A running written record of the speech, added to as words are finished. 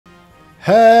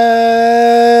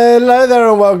Hello there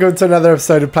and welcome to another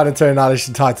episode of Planetary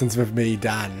Annihilation Titans with me,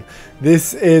 Dan.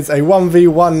 This is a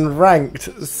 1v1 ranked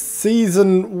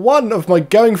season 1 of my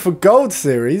Going for Gold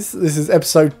series. This is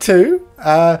episode 2,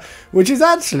 which is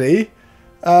actually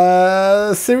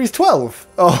series 12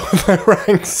 of the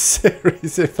ranked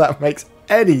series, if that makes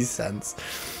any sense.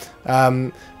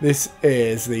 This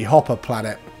is the Hopper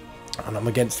planet and I'm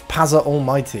against Pazza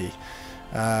Almighty.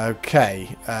 Okay,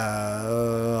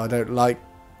 I don't like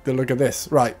the look of this.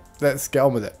 Right, let's get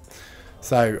on with it.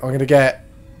 So I'm going to get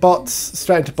bots,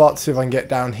 straight into bots, see if I can get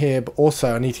down here, but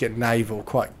also I need to get naval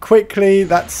quite quickly.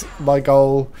 That's my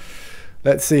goal.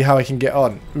 Let's see how I can get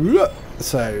on.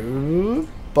 So,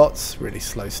 bots, really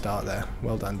slow start there.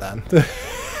 Well done, Dan.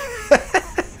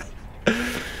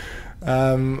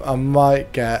 I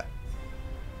might get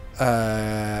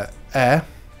air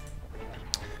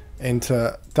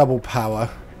into double power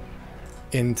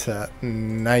into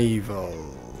naval.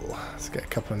 Let's get a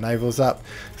couple of navals up,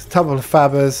 a couple of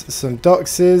fabbers, some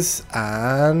doxes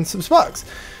and some sparks.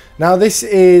 Now this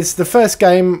is the first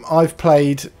game I've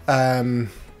played well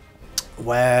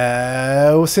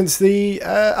since the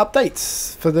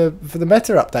updates for the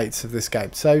meta updates of this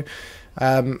game, so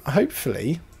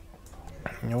hopefully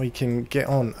we can get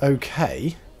on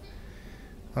okay.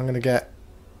 I'm going to get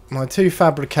my 2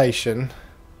 fabrication,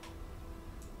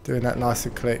 doing that nice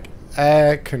and quick.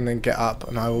 Air can then get up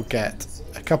and I will get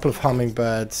a couple of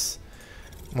hummingbirds,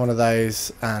 one of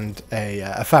those, and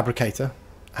a fabricator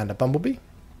and a bumblebee.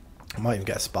 I might even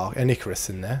get a spark, an Icarus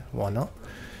in there, why not?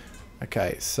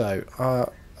 Okay, so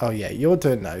oh yeah, you're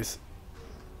doing those.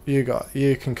 You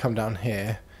can come down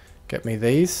here, get me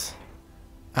these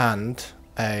and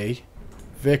a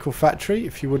vehicle factory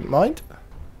if you wouldn't mind.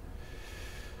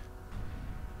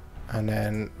 And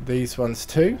then these ones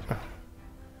too.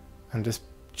 And just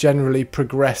generally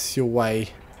progress your way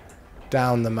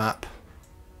down the map.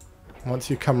 Once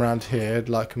you come around here, I'd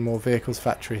like a more vehicles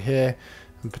factory here,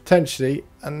 and potentially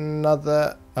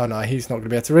another. Oh no, he's not going to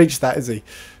be able to reach that, is he?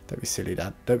 Don't be silly,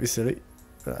 Dad. Don't be silly.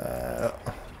 There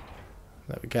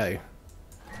we go.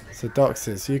 So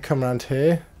doxes, you come around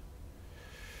here.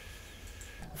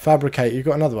 Fabricate, you've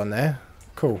got another one there.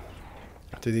 Cool.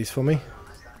 Do these for me.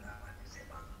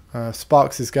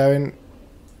 Sparks is going.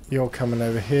 You're coming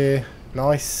over here.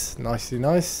 Nice. Nicely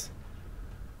nice.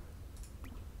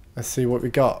 Let's see what we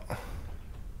got.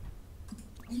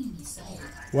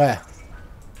 Where?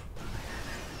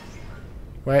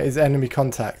 Where is enemy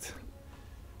contact?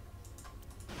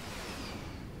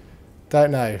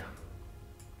 Don't know.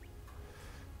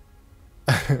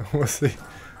 We'll see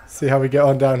how we get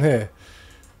on down here.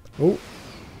 Oh.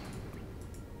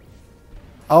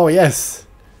 Oh yes.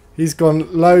 He's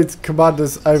gone loads of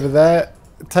commanders over there.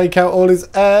 Take out all his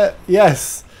air.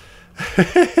 Yes.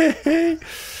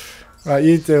 Right,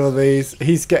 you do all these.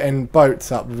 He's getting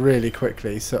boats up really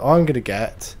quickly. So I'm going to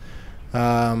get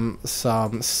some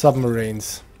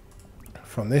submarines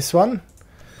from this one.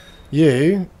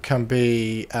 You can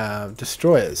be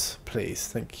destroyers, please.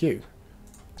 Thank you.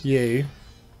 You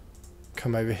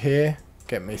come over here.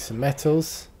 Get me some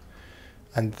metals.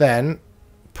 And then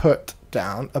put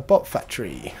down a bot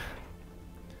factory.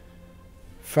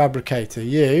 Fabricator,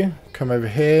 you come over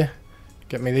here,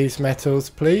 get me these metals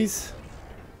please.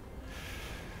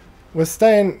 We're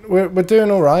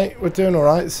doing alright, we're doing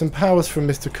alright. Some powers from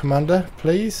Mr. Commander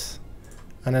please,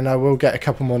 and then I will get a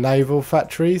couple more naval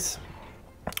factories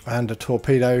and a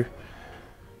torpedo.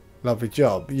 Lovely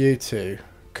job. You two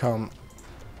come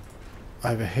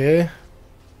over here,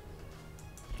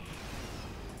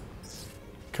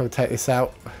 come take this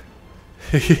out.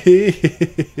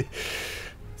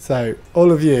 So,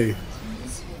 all of you,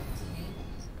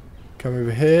 come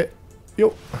over here.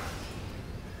 Yo.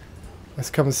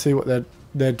 Let's come and see what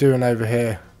they're doing over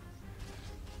here.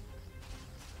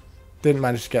 Didn't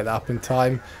manage to get that up in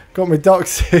time. Got my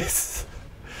doxes.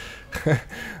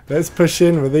 Let's push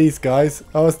in with these guys.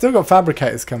 Oh, I've still got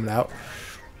fabricators coming out.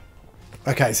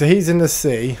 Okay, so he's in the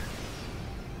sea.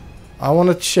 I want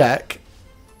to check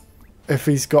if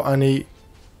he's got any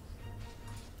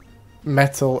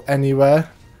metal anywhere.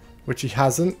 Which he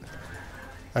hasn't.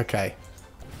 Okay.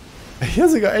 He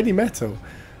hasn't got any metal.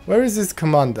 Where is his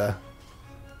commander?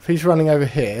 If he's running over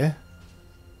here.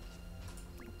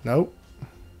 Nope.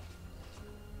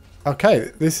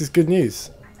 Okay, this is good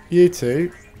news. You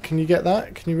two, can you get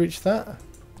that? Can you reach that?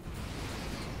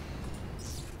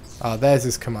 Ah, there's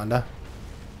his commander.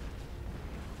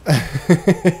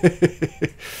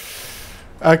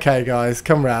 Okay, guys,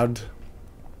 come round.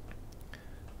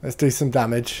 Let's do some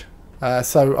damage.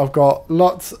 So I've got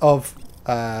lots of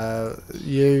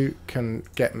You can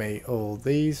get me all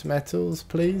these metals,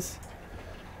 please.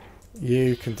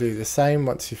 You can do the same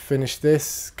once you finish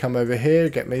this. Come over here,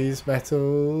 get me these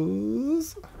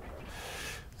metals.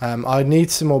 I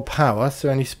need some more power. So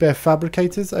any spare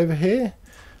fabricators over here?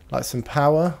 Like some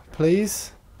power,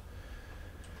 please.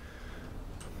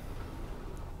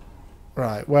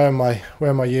 Right, where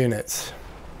are my units?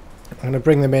 I'm going to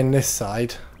bring them in this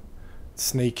side.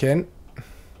 Sneak in.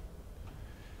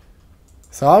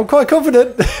 So I'm quite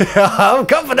confident. I'm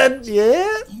confident. Yeah,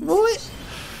 boy.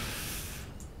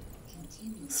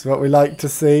 That's what we like to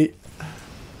see.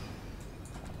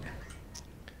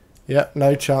 Yep,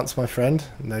 no chance, my friend.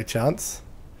 No chance.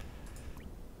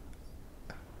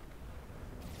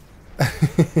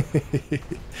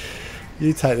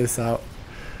 You take this out.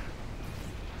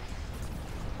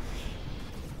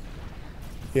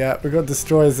 Yeah, we've got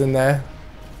destroyers in there.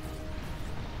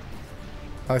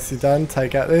 Nicely done.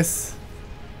 Take out this.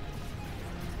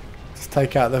 Just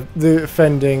take out the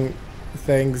offending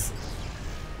things.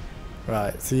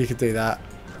 Right, so you could do that.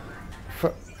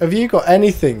 Have you got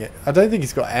anything? I don't think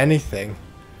he's got anything.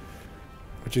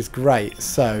 Which is great.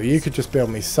 So, you could just build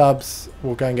me subs.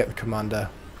 We'll go and get the commander.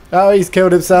 Oh, he's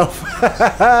killed himself.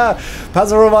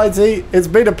 Pazza Almighty, it's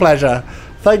been a pleasure.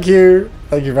 Thank you.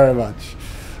 Thank you very much.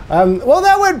 Well,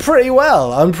 that went pretty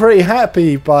well. I'm pretty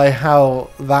happy by how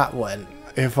that went,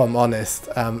 if I'm honest.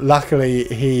 Luckily,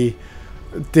 he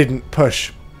didn't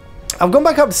push. I've gone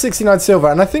back up to 69 silver,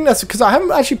 and I think that's because I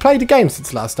haven't actually played a game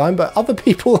since last time, but other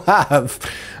people have.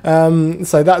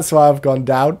 So that's why I've gone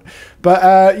down.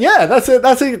 But yeah, that's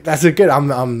a good.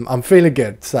 I'm feeling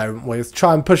good. So we'll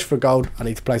try and push for gold. I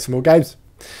need to play some more games.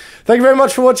 Thank you very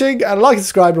much for watching, and like and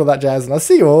subscribe and all that jazz, and I'll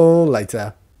see you all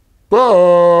later.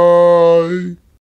 Bye.